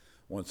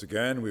Once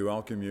again, we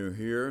welcome you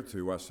here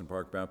to Weston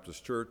Park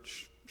Baptist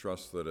Church.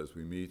 Trust that as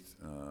we meet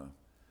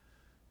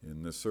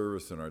in this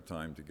service and our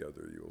time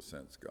together, you will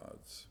sense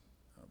God's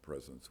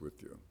presence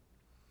with you.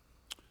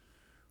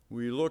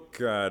 We look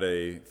at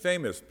a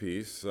famous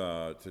piece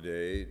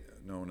today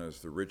known as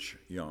The Rich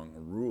Young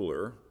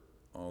Ruler,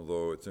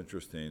 although it's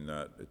interesting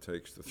that it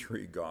takes the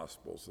three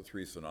Gospels, the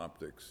three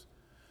synoptics,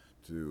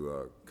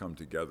 to come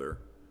together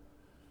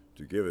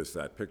to give us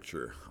that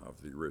picture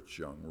of the rich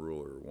young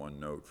ruler, one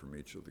note from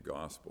each of the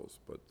Gospels,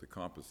 but the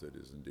composite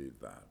is indeed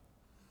that.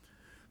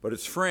 But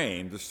it's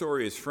framed, the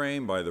story is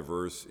framed by the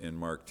verse in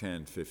Mark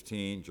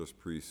 10:15, just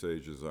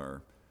presages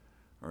our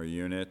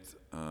unit.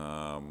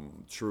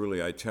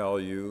 Truly I tell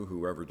you,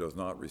 whoever does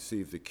not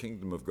receive the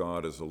kingdom of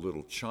God as a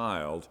little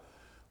child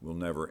will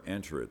never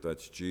enter it.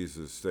 That's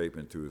Jesus'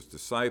 statement to his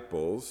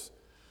disciples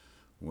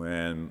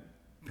when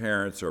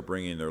parents are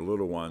bringing their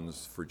little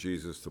ones for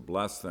Jesus to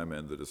bless them,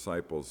 and the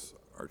disciples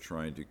are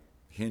trying to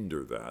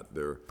hinder that.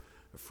 They're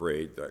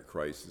afraid that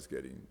Christ is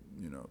getting,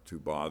 too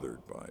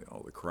bothered by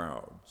all the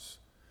crowds.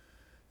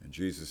 And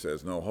Jesus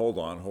says, no, hold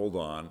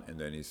on. And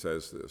then he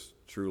says this,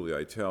 truly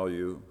I tell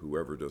you,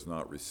 whoever does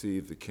not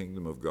receive the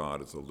kingdom of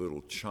God as a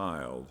little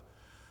child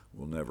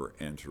will never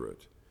enter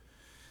it.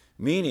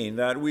 Meaning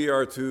that we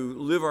are to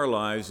live our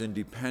lives in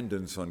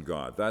dependence on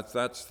God.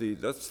 That's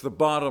the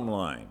bottom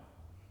line.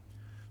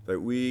 That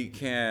we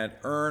can't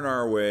earn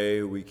our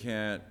way, we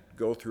can't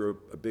go through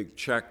a big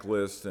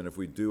checklist, and if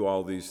we do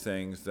all these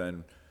things,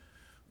 then,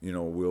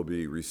 we'll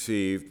be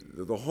received.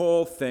 The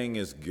whole thing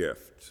is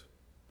gift.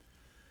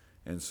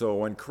 And so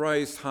when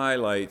Christ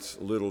highlights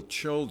little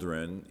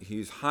children,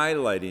 he's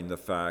highlighting the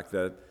fact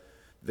that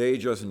they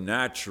just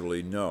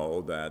naturally know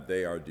that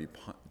they are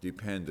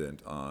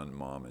dependent on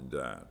mom and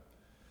dad,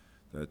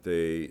 that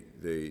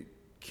they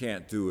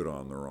can't do it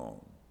on their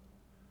own.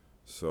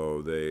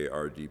 So they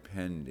are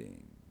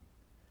depending.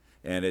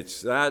 And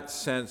it's that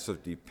sense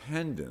of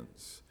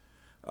dependence,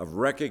 of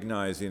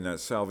recognizing that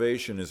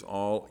salvation is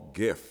all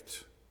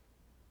gift.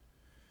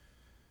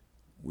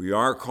 We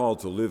are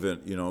called to live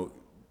in,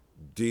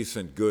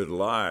 decent, good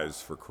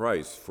lives for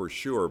Christ, for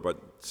sure,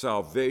 but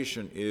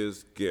salvation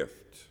is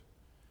gift.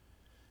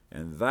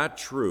 And that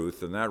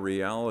truth and that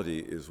reality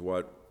is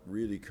what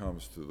really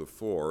comes to the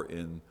fore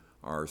in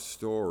our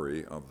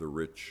story of the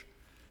rich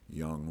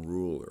young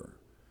ruler.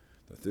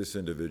 That this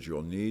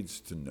individual needs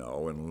to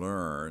know and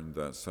learn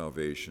that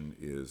salvation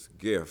is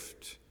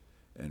gift,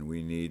 and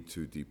we need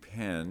to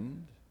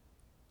depend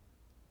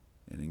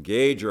and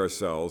engage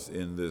ourselves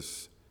in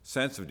this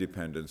sense of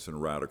dependence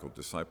and radical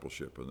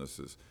discipleship. And this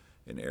is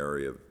an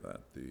area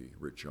that the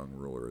rich young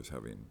ruler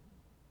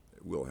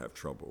will have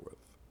trouble with.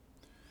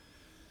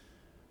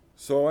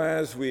 So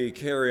as we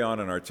carry on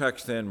in our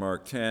text then,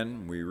 Mark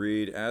 10, we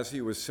read, as he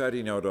was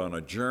setting out on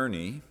a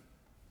journey,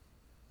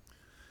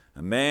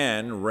 a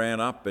man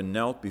ran up and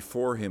knelt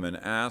before him and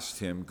asked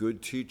him,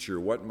 good teacher,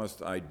 what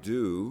must I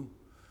do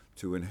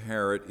to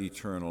inherit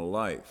eternal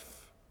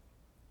life?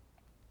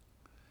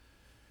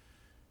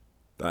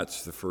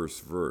 That's the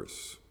first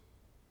verse.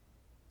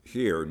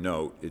 Here,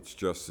 note, it's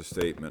just a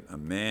statement, a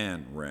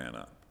man ran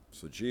up.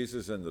 So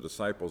Jesus and the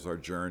disciples are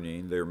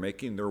journeying. They're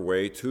making their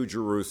way to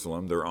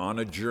Jerusalem. They're on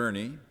a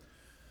journey.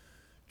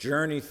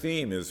 Journey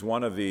theme is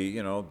one of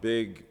the,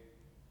 big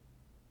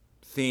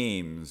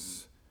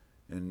themes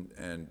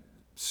and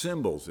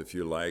symbols, if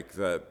you like,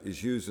 that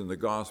is used in the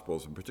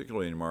Gospels, and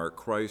particularly in Mark.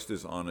 Christ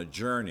is on a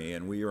journey,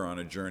 and we are on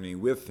a journey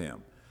with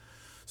him.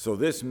 So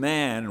this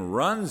man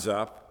runs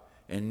up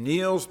and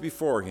kneels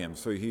before him.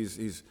 So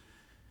he's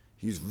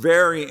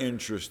very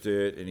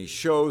interested, and he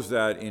shows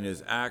that in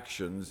his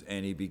actions,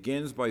 and he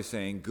begins by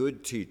saying,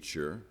 good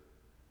teacher,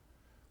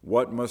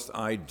 what must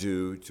I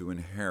do to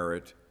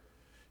inherit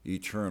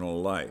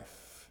eternal life?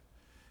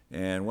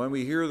 And when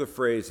we hear the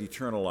phrase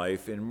eternal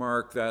life in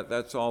Mark,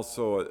 that's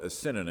also a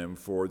synonym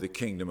for the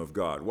kingdom of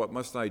God. What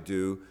must I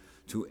do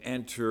to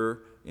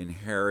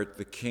inherit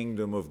the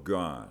kingdom of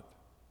God?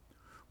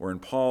 Or in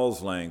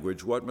Paul's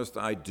language, what must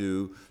I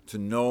do to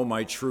know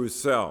my true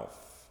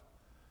self?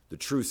 The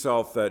true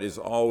self that is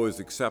always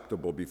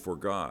acceptable before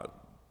God,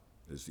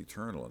 is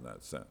eternal in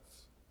that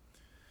sense.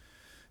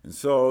 And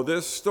so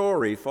this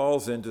story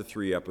falls into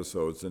three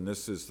episodes, and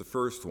this is the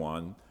first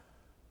one.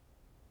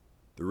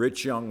 The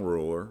rich young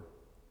ruler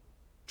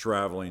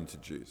traveling to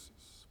Jesus.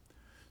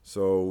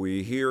 So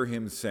we hear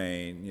him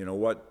saying,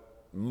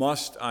 what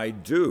must I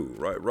do?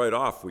 Right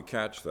off we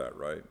catch that,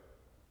 right?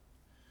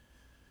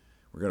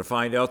 We're going to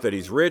find out that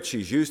he's rich.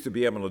 He's used to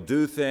be able to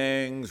do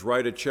things,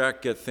 write a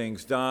check, get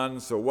things done.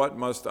 So what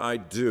must I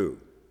do?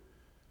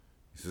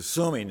 He's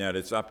assuming that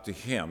it's up to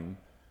him,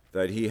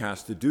 that he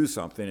has to do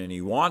something, and he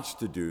wants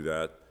to do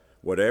that,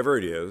 whatever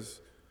it is,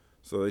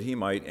 so that he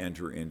might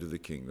enter into the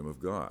kingdom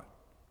of God.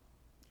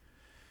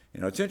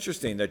 It's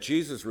interesting that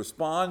Jesus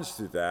responds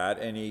to that,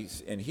 and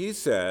he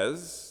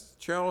says,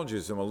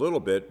 challenges him a little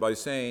bit by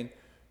saying,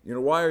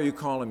 why are you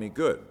calling me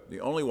good?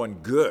 The only one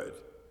good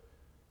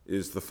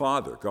is the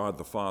Father, God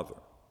the Father.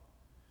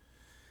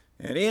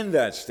 And in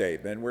that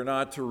statement, we're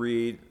not to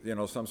read,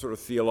 some sort of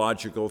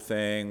theological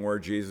thing where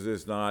Jesus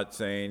is not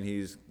saying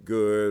he's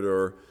good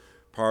or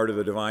part of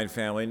the divine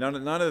family. None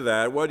of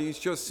that. What he's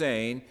just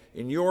saying,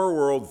 in your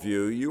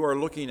worldview, you are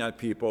looking at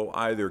people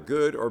either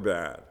good or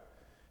bad.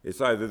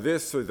 It's either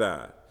this or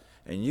that.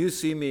 And you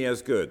see me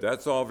as good.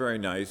 That's all very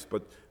nice,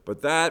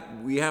 but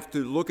that, we have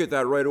to look at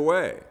that right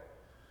away.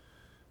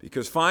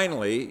 Because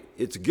finally,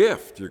 it's a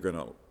gift you're going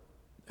to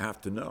have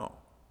to know.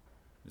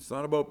 It's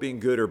not about being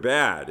good or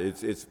bad.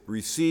 It's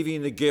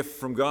receiving the gift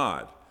from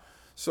God.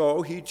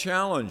 So he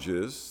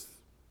challenges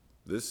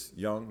this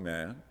young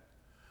man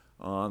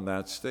on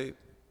that statement.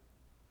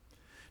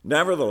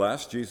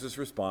 Nevertheless, Jesus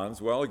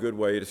responds, well, a good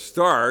way to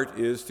start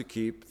is to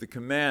keep the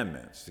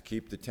commandments, to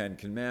keep the 10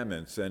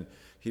 commandments. And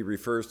he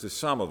refers to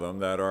some of them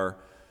that are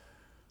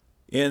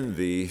in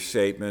the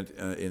statement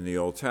in the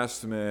Old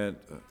Testament,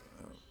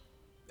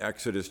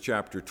 Exodus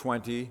chapter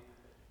 20,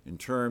 in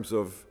terms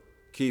of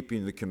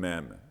keeping the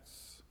commandments.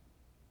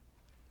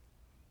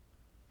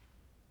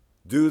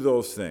 Do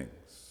those things.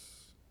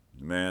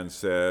 The man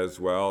says,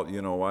 well,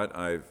 you know what?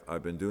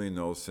 I've been doing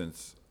those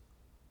since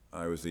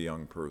I was a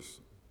young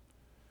person.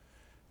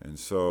 And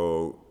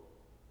so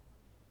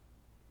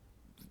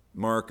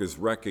Mark is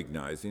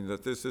recognizing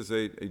that this is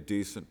a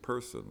decent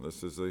person.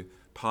 This is a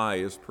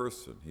pious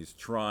person. He's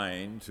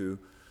trying to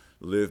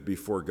live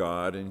before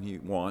God, and he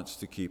wants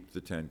to keep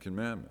the 10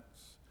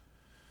 Commandments.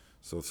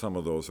 So some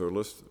of those are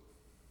listed.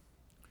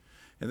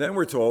 And then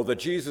we're told that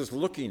Jesus,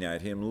 looking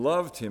at him,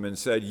 loved him and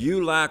said,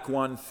 you lack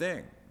one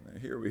thing. Now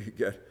here we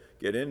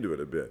get into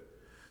it a bit.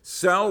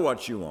 Sell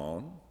what you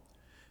own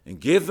and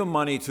give the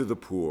money to the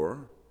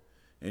poor,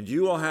 and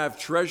you will have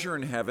treasure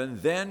in heaven.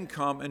 Then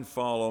come and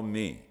follow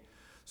me.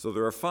 So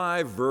there are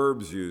 5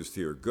 verbs used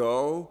here.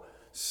 Go,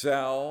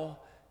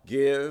 sell,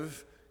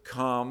 give,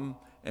 come,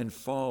 and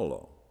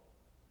follow.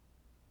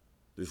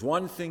 There's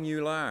one thing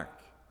you lack.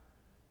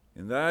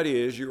 And that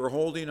is, you are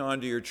holding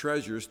on to your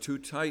treasures too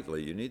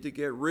tightly. You need to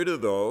get rid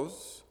of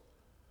those.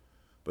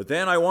 But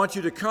then I want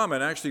you to come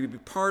and actually be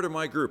part of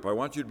my group. I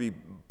want you to be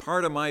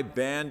part of my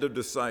band of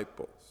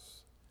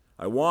disciples.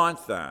 I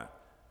want that.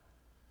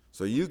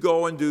 So you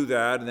go and do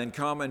that, and then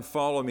come and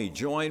follow me.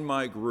 Join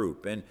my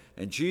group. And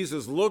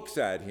Jesus looks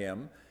at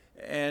him,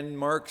 and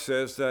Mark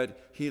says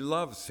that he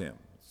loves him.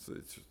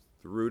 It's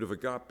the root of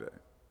agape.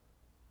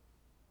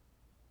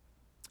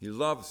 He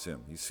loves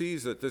him. He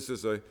sees that this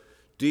is a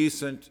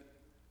decent,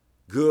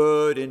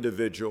 good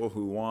individual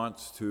who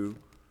wants to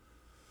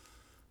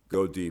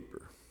go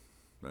deeper.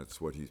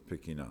 That's what he's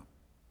picking up.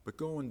 But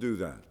go and do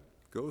that.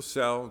 Go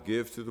sell,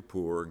 give to the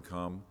poor, and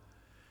come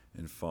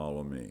and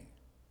follow me.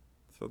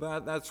 So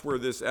that's where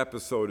this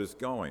episode is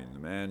going. The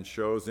man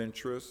shows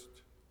interest.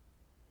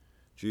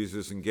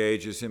 Jesus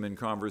engages him in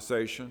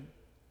conversation.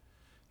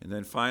 And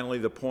then finally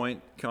the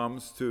point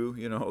comes to,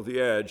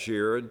 the edge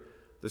here, and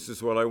this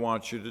is what I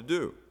want you to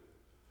do.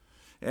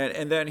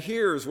 And then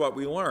here's what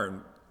we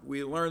learn.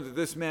 We learn that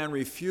this man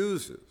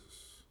refuses.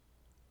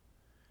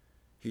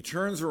 He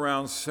turns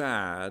around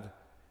sad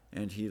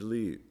and he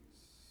leaves.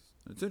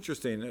 It's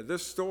interesting.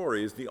 This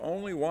story is the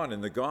only one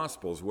in the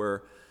Gospels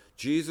where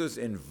Jesus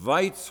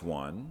invites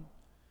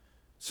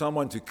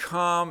someone to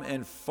come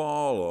and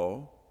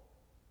follow,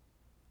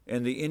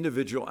 and the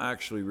individual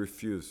actually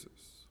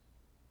refuses.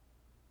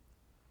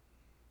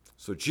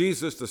 So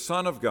Jesus, the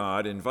Son of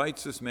God,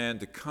 invites this man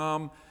to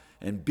come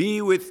and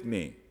be with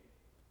me.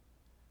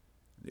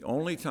 The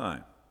only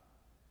time.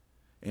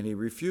 And he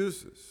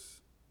refuses.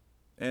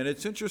 And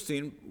it's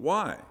interesting,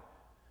 why?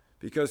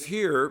 Because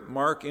here,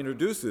 Mark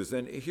introduces,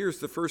 and here's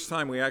the first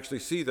time we actually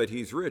see that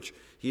he's rich.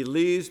 He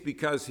leaves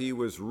because he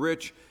was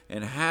rich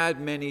and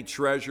had many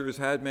treasures,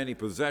 had many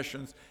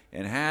possessions,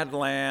 and had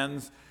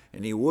lands,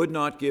 and he would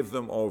not give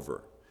them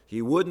over.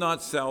 He would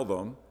not sell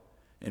them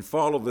and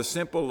follow the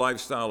simple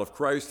lifestyle of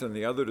Christ and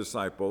the other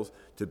disciples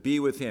to be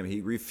with him.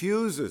 He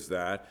refuses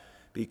that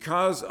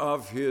because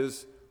of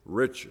his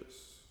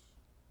riches.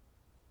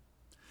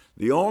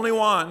 The only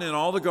one in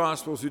all the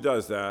Gospels who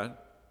does that,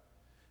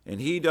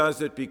 and he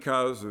does it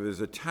because of his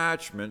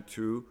attachment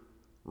to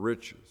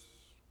riches.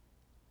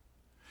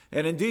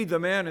 And indeed, the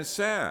man is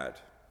sad.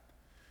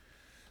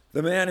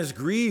 The man is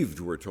grieved,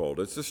 we're told.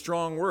 It's a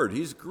strong word.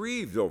 He's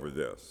grieved over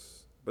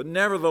this. But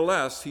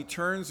nevertheless, he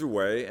turns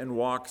away and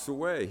walks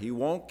away. He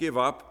won't give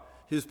up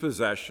his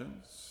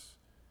possessions.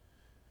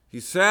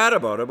 He's sad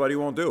about it, but he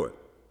won't do it.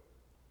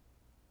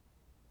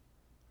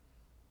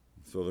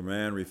 So the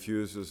man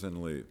refuses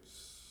and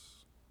leaves.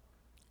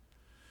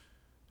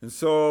 And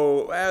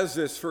so as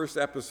this first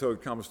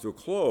episode comes to a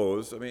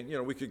close,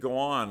 we could go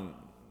on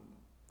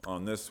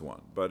this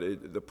one, but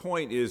the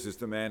point is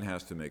the man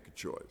has to make a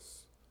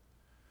choice.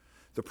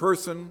 The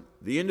person,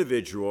 the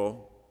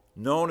individual,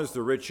 known as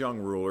the rich young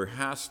ruler,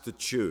 has to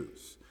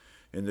choose.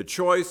 And the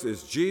choice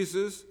is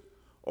Jesus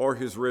or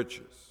his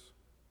riches.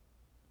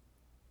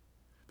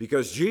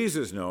 Because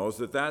Jesus knows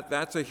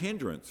that's a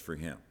hindrance for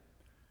him.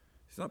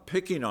 He's not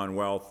picking on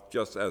wealth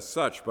just as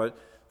such, but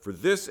for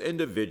this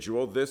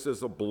individual, this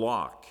is a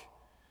block.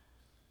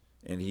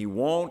 And he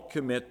won't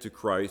commit to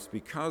Christ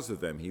because of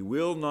them. He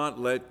will not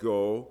let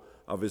go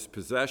of his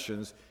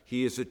possessions.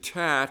 He is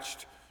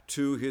attached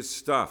to his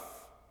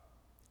stuff.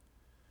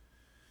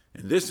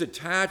 And this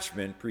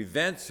attachment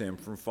prevents him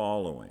from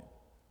following.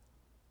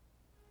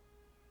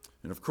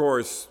 And of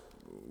course,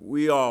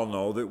 we all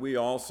know that we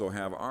also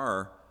have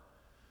our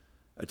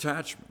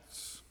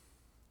attachments.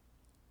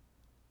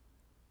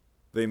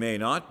 They may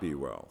not be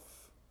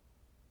wealth.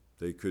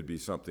 They could be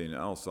something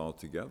else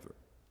altogether.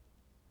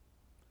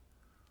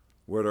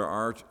 What are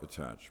our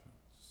attachments?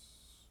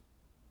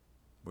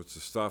 What's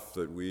the stuff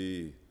that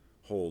we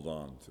hold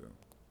on to?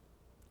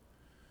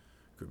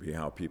 Could be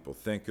how people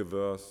think of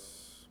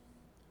us.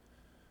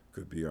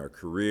 Could be our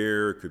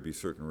career. Could be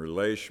certain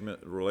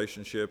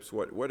relationships.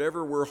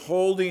 Whatever we're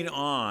holding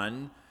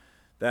on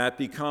that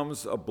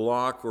becomes a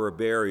block or a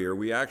barrier,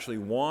 we actually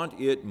want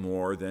it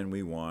more than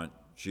we want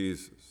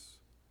Jesus.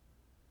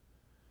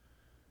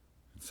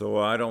 So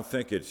I don't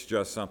think it's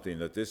just something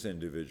that this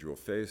individual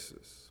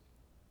faces.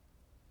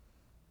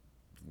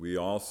 We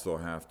also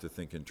have to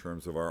think in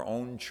terms of our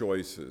own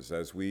choices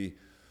as we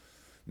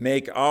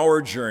make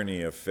our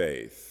journey of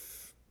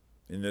faith.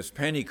 In this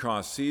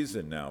Pentecost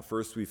season now,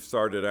 first we've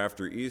started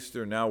after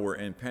Easter, now we're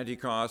in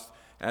Pentecost.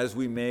 As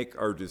we make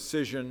our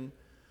decision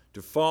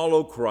to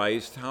follow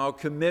Christ, how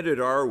committed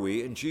are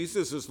we? And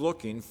Jesus is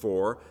looking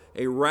for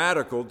a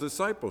radical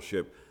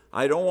discipleship.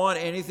 I don't want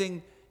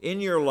anything in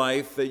your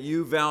life that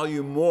you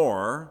value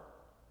more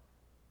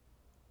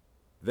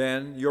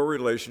than your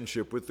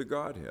relationship with the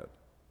Godhead.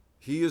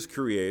 He is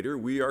creator,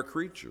 we are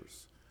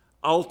creatures.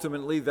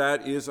 Ultimately,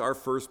 that is our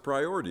first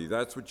priority.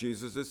 That's what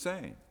Jesus is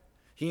saying.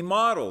 He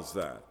models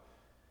that.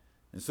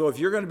 And so if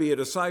you're going to be a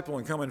disciple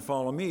and come and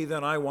follow me,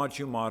 then I want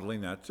you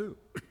modeling that too.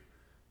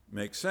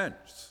 Makes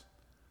sense.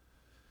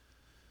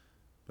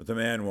 But the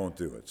man won't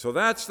do it. So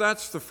that's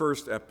the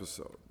first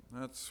episode.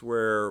 That's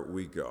where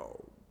we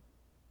go.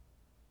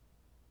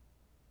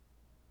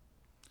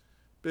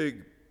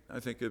 I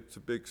think it's a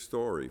big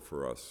story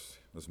for us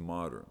as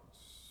moderns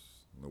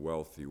in the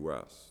wealthy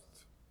West.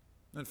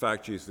 In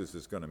fact, Jesus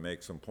is going to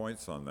make some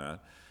points on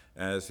that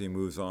as he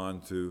moves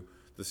on to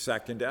the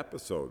second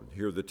episode.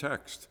 Hear the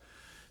text.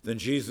 Then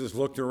Jesus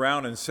looked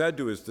around and said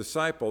to his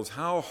disciples,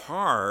 "How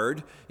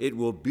hard it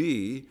will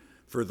be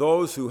for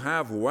those who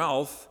have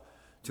wealth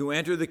to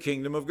enter the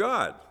kingdom of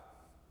God."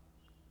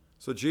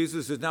 So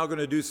Jesus is now going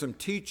to do some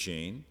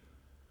teaching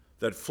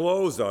that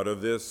flows out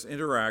of this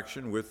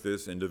interaction with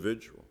this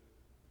individual.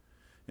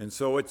 And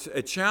so it's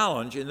a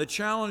challenge, and the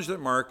challenge that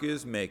Mark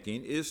is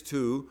making is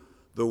to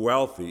the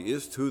wealthy,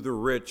 is to the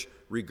rich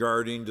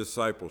regarding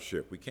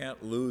discipleship. We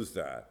can't lose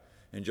that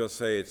and just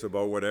say it's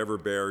about whatever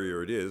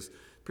barrier it is.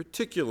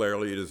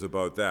 Particularly, it is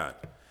about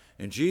that.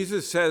 And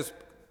Jesus says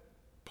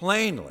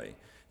plainly,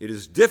 it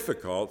is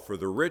difficult for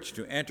the rich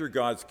to enter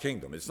God's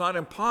kingdom. It's not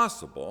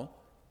impossible,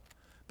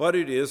 but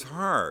it is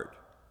hard.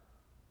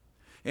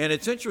 And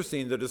it's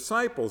interesting, the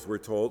disciples, we're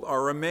told,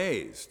 are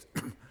amazed.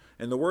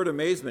 And the word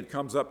amazement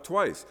comes up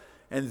twice.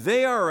 And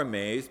they are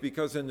amazed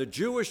because in the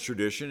Jewish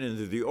tradition,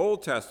 in the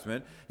Old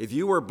Testament, if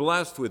you were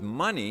blessed with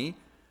money,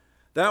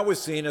 that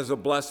was seen as a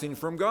blessing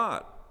from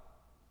God.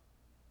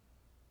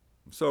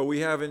 So we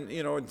have,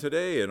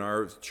 today in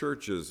our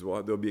churches,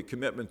 there'll be a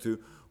commitment to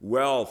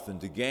wealth and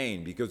to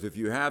gain, because if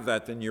you have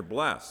that, then you're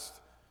blessed.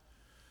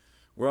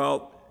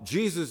 Well,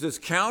 Jesus is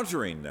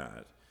countering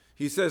that.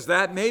 He says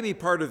that may be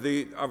part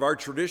of our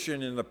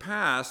tradition in the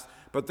past,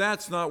 but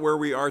that's not where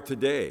we are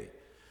today.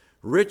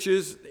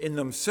 Riches in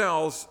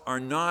themselves are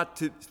not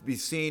to be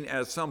seen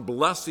as some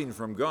blessing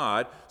from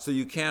God, so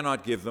you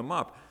cannot give them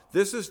up.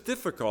 This is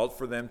difficult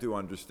for them to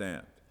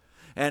understand.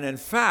 And in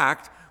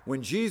fact,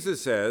 when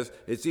Jesus says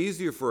it's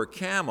easier for a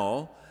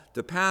camel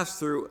to pass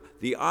through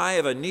the eye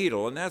of a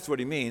needle, and that's what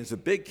he means, a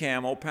big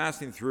camel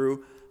passing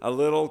through a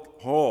little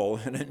hole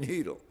in a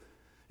needle.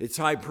 It's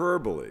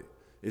hyperbole.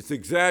 It's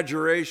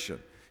exaggeration.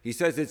 He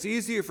says it's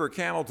easier for a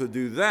camel to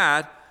do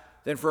that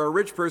than for a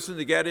rich person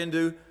to get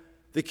into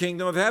the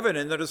kingdom of heaven.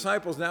 And the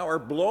disciples now are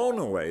blown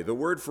away. The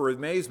word for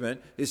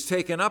amazement is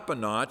taken up a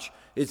notch.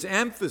 It's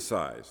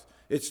emphasized.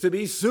 It's to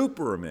be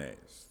super amazed.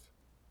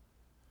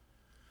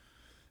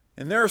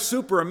 And they're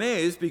super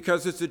amazed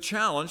because it's a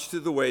challenge to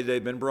the way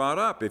they've been brought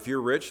up. If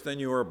you're rich, then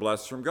you are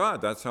blessed from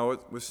God. That's how it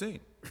was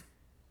seen.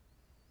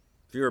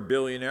 If you're a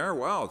billionaire,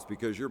 wow, it's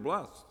because you're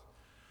blessed.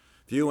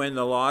 If you win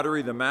the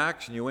lottery, the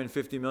max, and you win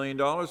 $50 million,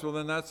 well,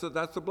 then that's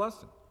a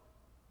blessing.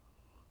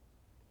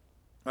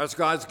 That's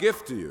God's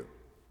gift to you.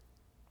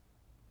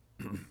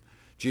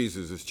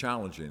 Jesus is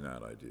challenging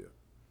that idea.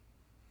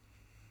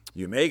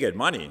 You may get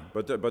money,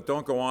 but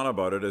don't go on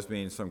about it as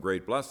being some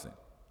great blessing.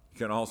 It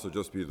can also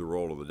just be the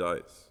roll of the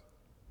dice.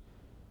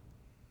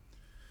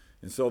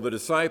 And so the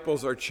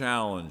disciples are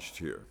challenged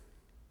here.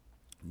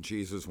 And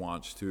Jesus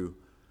wants to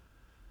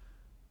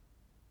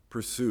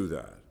pursue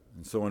that.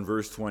 And so in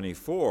verse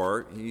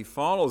 24, he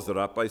follows it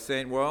up by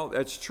saying, well,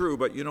 that's true,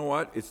 but you know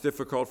what? It's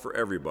difficult for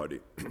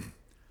everybody.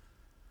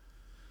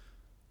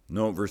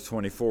 Note verse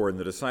 24, and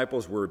the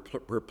disciples were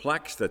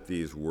perplexed at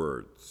these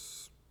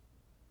words.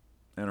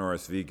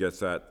 NRSV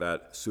gets at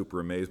that super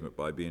amazement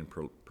by being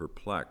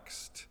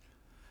perplexed.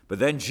 But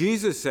then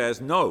Jesus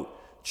says,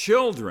 note,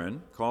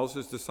 children, calls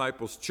his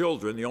disciples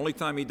children, the only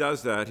time he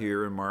does that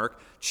here in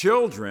Mark,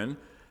 children,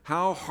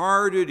 how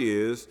hard it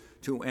is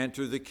to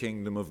enter the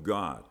kingdom of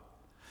God.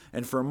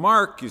 And for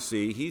Mark, you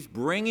see, he's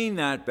bringing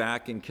that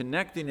back and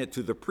connecting it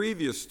to the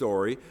previous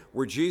story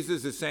where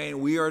Jesus is saying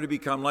we are to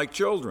become like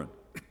children.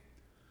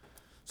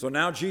 So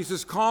now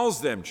Jesus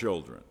calls them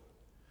children.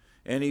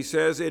 And he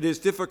says it is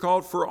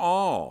difficult for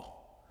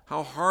all,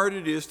 how hard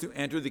it is to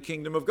enter the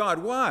kingdom of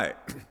God. Why?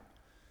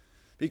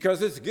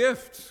 Because it's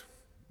gifts.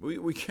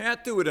 We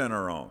can't do it on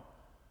our own.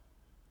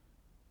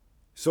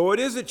 So it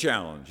is a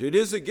challenge. It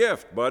is a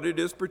gift, but it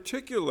is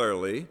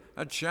particularly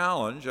a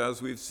challenge,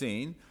 as we've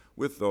seen,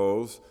 with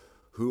those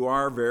who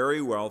are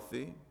very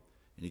wealthy.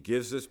 And he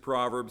gives us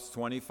Proverbs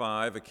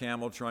 25, a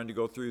camel trying to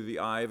go through the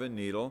eye of a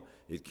needle.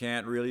 It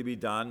can't really be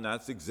done.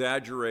 That's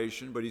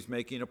exaggeration, but he's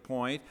making a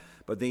point.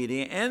 But then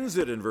he ends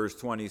it in verse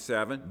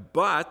 27,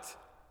 but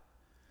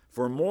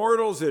for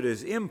mortals it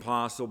is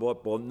impossible,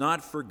 but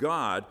not for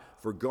God.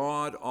 For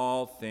God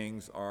all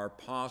things are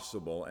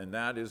possible, and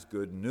that is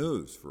good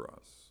news for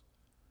us.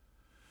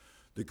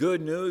 The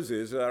good news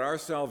is that our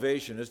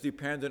salvation is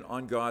dependent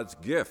on God's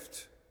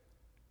gift.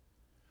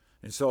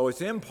 And so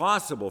it's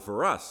impossible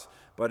for us,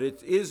 but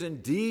it is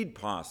indeed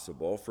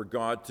possible for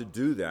God to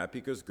do that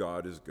because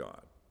God is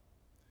God.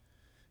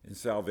 And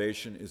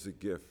salvation is a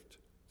gift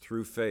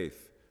through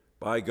faith,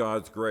 by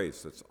God's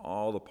grace. That's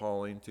all the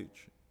Pauline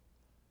teaching.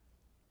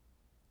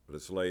 But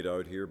it's laid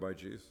out here by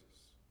Jesus.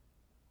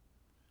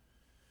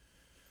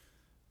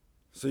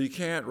 So you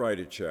can't write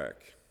a check.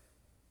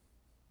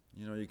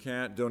 You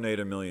can't donate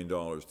 $1 million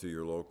to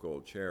your local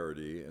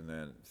charity and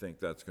then think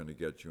that's going to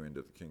get you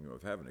into the kingdom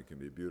of heaven. It can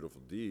be a beautiful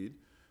deed,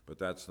 but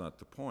that's not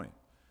the point.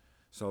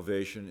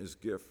 Salvation is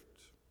gift,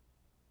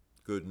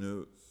 good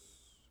news.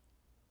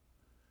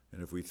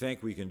 And if we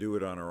think we can do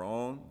it on our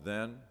own,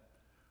 then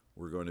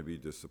we're going to be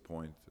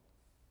disappointed.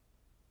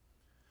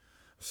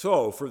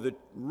 So for the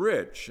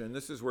rich, and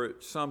this is where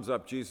it sums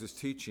up Jesus'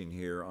 teaching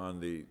here on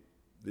the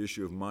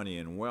issue of money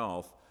and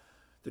wealth,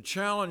 the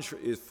challenge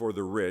is for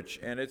the rich,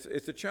 and it's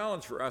a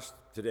challenge for us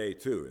today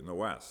too in the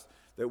West,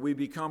 that we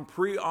become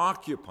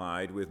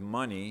preoccupied with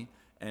money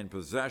and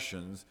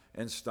possessions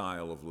and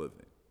style of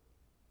living.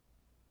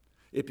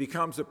 It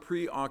becomes a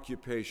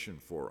preoccupation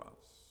for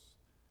us,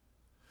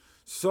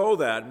 so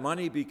that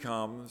money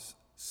becomes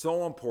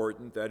so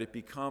important that it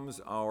becomes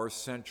our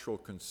central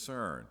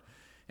concern.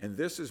 And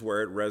this is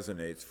where it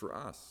resonates for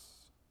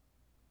us.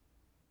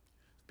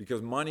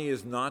 Because money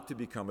is not to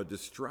become a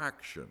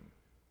distraction.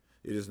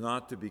 It is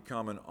not to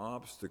become an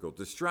obstacle.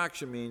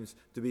 Distraction means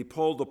to be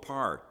pulled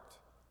apart.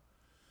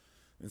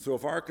 And so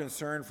if our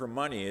concern for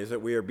money is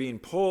that we are being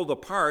pulled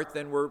apart,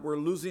 then we're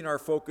losing our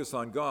focus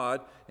on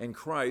God and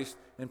Christ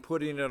and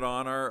putting it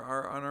on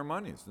our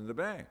monies in the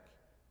bank.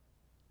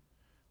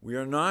 We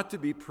are not to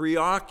be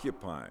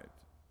preoccupied.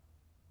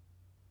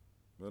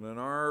 But in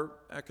our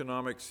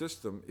economic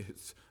system,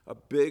 it's a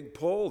big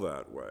pull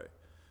that way.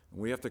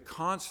 And we have to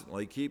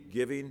constantly keep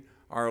giving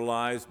our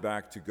lives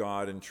back to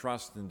God in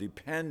trust and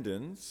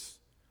dependence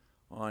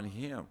on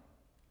Him.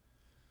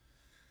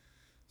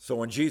 So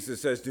when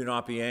Jesus says, do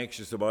not be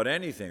anxious about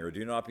anything, or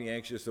do not be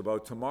anxious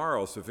about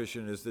tomorrow,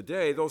 sufficient is the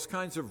day, those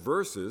kinds of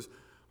verses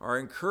are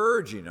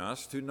encouraging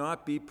us to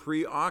not be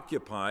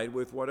preoccupied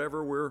with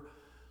whatever we're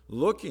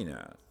looking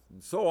at.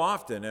 And so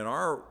often in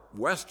our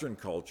Western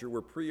culture,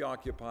 we're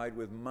preoccupied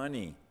with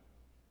money.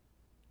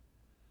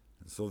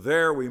 And so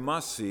there we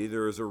must see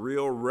there is a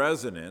real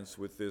resonance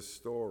with this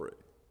story.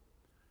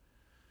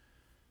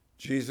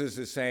 Jesus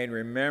is saying,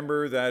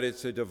 remember that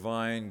it's a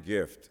divine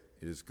gift.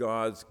 It is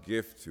God's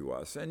gift to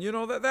us. And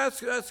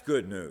that's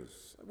good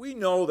news. We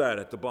know that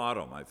at the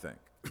bottom, I think.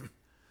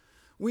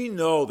 We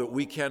know that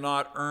we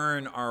cannot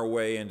earn our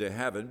way into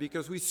heaven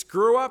because we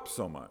screw up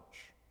so much.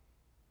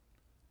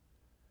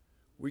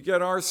 We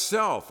get our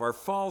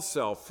false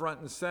self,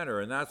 front and center,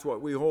 and that's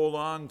what we hold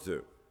on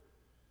to.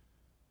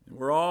 And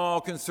we're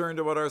all concerned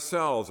about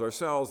ourselves,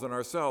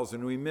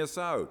 and we miss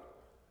out.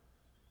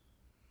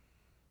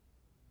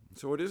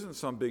 So it isn't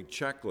some big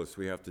checklist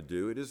we have to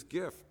do, it is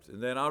gift.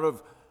 And then out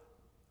of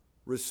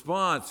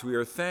response, we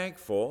are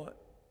thankful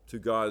to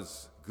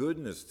God's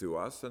goodness to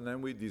us, and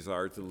then we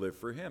desire to live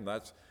for Him.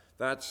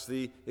 That's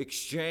the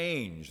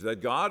exchange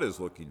that God is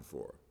looking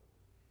for.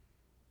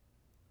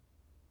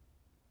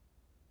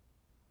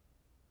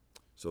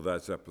 So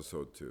that's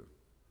episode 2.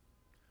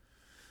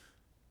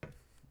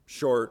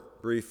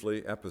 Short,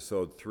 briefly,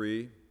 episode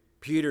 3.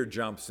 Peter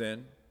jumps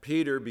in.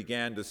 Peter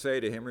began to say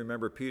to him,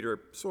 remember, Peter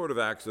sort of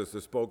acts as the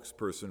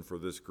spokesperson for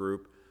this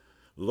group,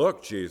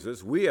 look,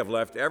 Jesus, we have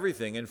left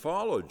everything and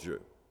followed you.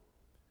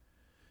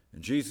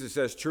 And Jesus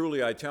says,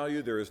 truly, I tell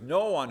you, there is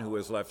no one who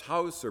has left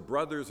house or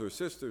brothers or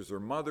sisters or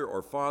mother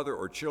or father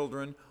or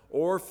children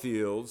or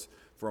fields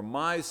for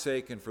my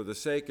sake and for the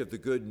sake of the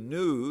good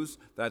news,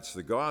 that's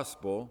the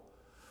gospel,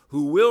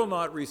 who will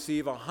not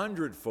receive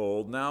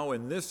 100-fold now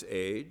in this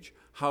age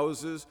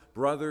houses,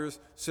 brothers,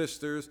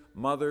 sisters,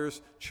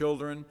 mothers,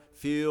 children,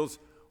 fields,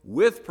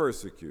 with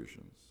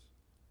persecutions,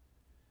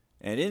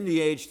 and in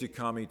the age to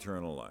come,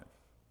 eternal life.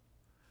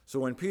 So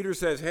when Peter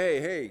says,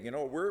 hey,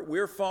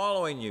 we're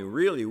following you,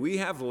 really, we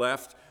have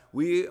left,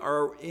 we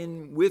are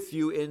with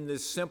you in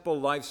this simple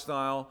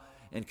lifestyle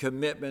and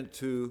commitment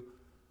to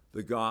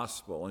the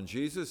gospel. And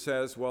Jesus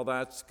says, well,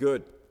 that's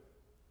good.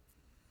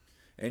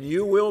 And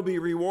you will be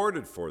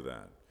rewarded for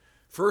that.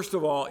 First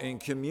of all, in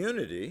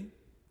community.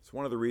 It's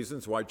one of the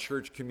reasons why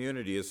church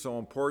community is so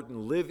important.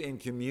 Live in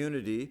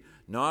community,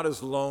 not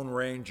as lone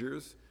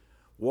rangers.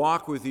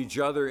 Walk with each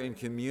other in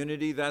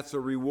community. That's a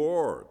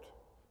reward.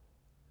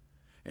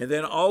 And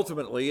then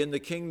ultimately, in the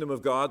kingdom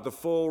of God, the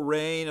full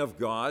reign of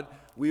God,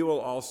 we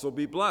will also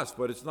be blessed.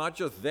 But it's not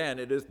just then,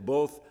 it is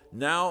both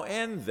now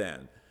and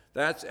then.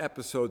 That's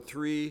episode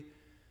 3,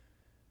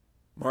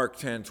 Mark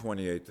 10,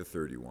 28 to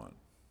 31.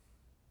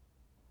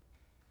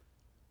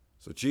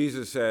 So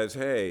Jesus says,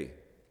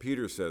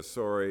 Peter says,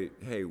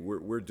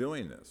 we're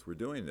doing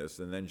this.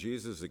 And then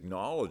Jesus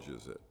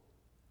acknowledges it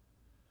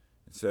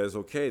and says,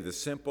 the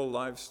simple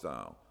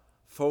lifestyle,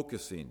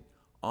 focusing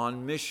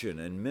on mission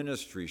and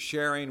ministry,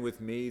 sharing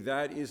with me,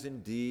 that is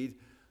indeed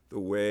the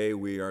way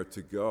we are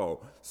to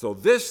go. So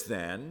this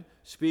then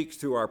speaks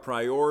to our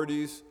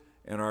priorities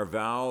and our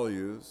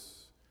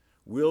values.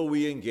 Will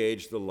we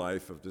engage the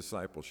life of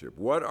discipleship?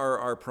 What are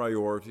our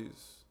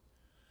priorities?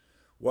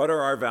 What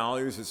are our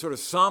values? It sort of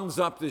sums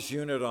up this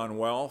unit on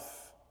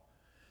wealth.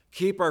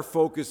 Keep our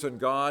focus on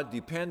God,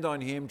 depend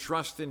on Him,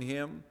 trust in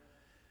Him.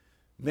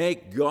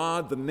 Make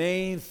God the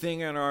main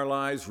thing in our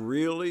lives,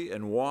 really,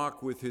 and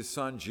walk with His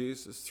Son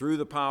Jesus through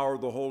the power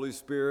of the Holy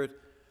Spirit.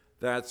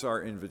 That's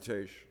our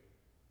invitation.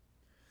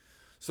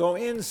 So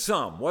in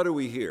sum, what do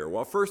we hear?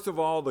 Well, first of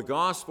all, the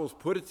Gospels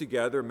put it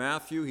together.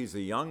 Matthew, he's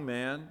a young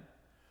man.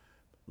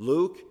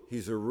 Luke,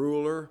 he's a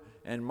ruler.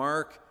 And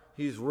Mark,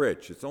 he's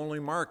rich. It's only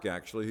Mark,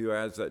 actually, who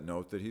adds that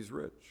note that he's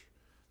rich.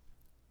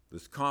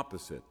 This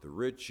composite, the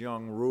rich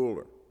young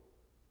ruler.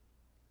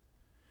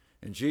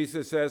 And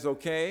Jesus says,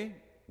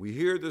 we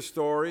hear the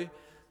story.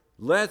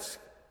 Let's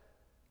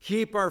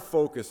keep our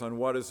focus on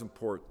what is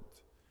important,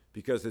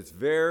 because it's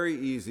very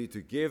easy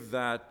to give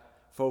that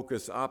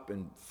focus up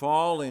and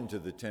fall into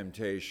the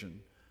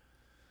temptation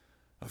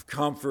of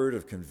comfort,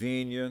 of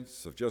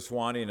convenience, of just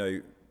wanting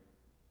a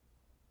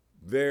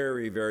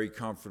very, very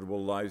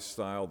comfortable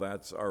lifestyle.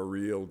 That's our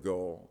real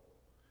goal.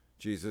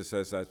 Jesus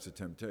says that's a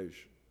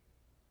temptation.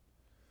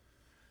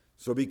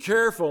 So be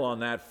careful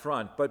on that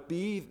front, but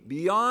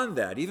beyond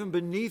that, even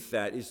beneath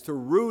that, is to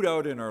root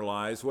out in our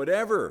lives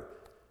whatever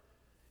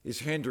is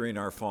hindering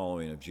our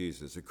following of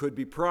Jesus. It could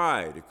be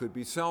pride, it could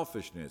be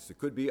selfishness, it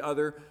could be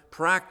other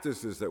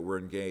practices that we're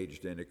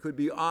engaged in, it could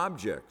be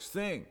objects,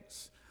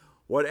 things.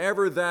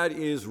 Whatever that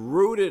is,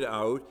 root it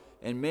out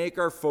and make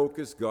our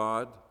focus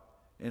God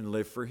and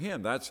live for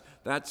Him.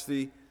 That's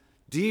the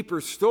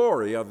deeper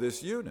story of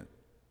this unit.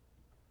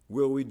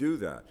 Will we do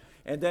that?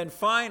 And then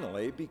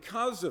finally,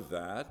 because of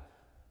that,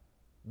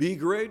 be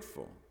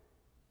grateful.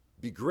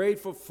 Be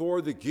grateful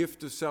for the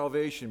gift of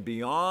salvation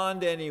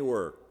beyond any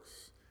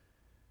works.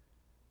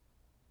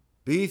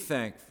 Be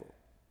thankful.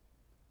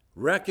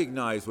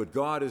 Recognize what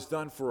God has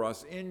done for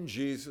us in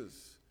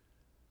Jesus,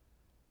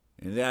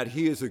 and that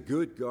He is a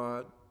good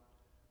God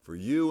for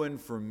you and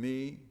for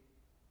me.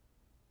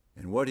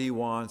 And what He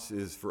wants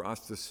is for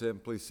us to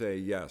simply say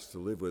yes, to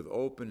live with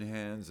open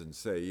hands and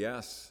say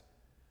yes,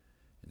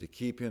 and to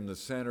keep Him the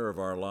center of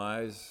our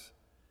lives.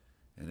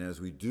 And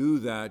as we do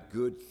that,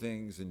 good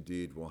things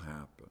indeed will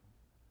happen.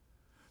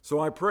 So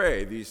I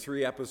pray these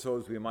 3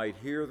 episodes, we might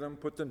hear them,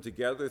 put them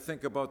together,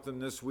 think about them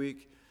this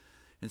week,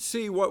 and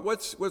see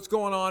what's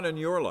going on in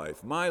your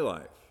life, my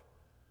life,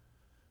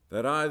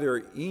 that either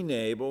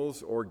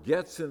enables or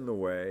gets in the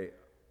way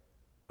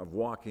of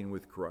walking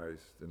with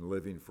Christ and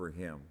living for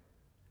Him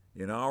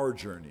in our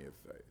journey of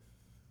faith.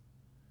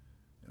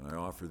 And I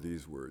offer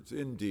these words,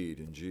 indeed,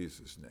 in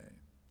Jesus' name,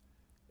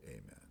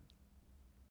 amen.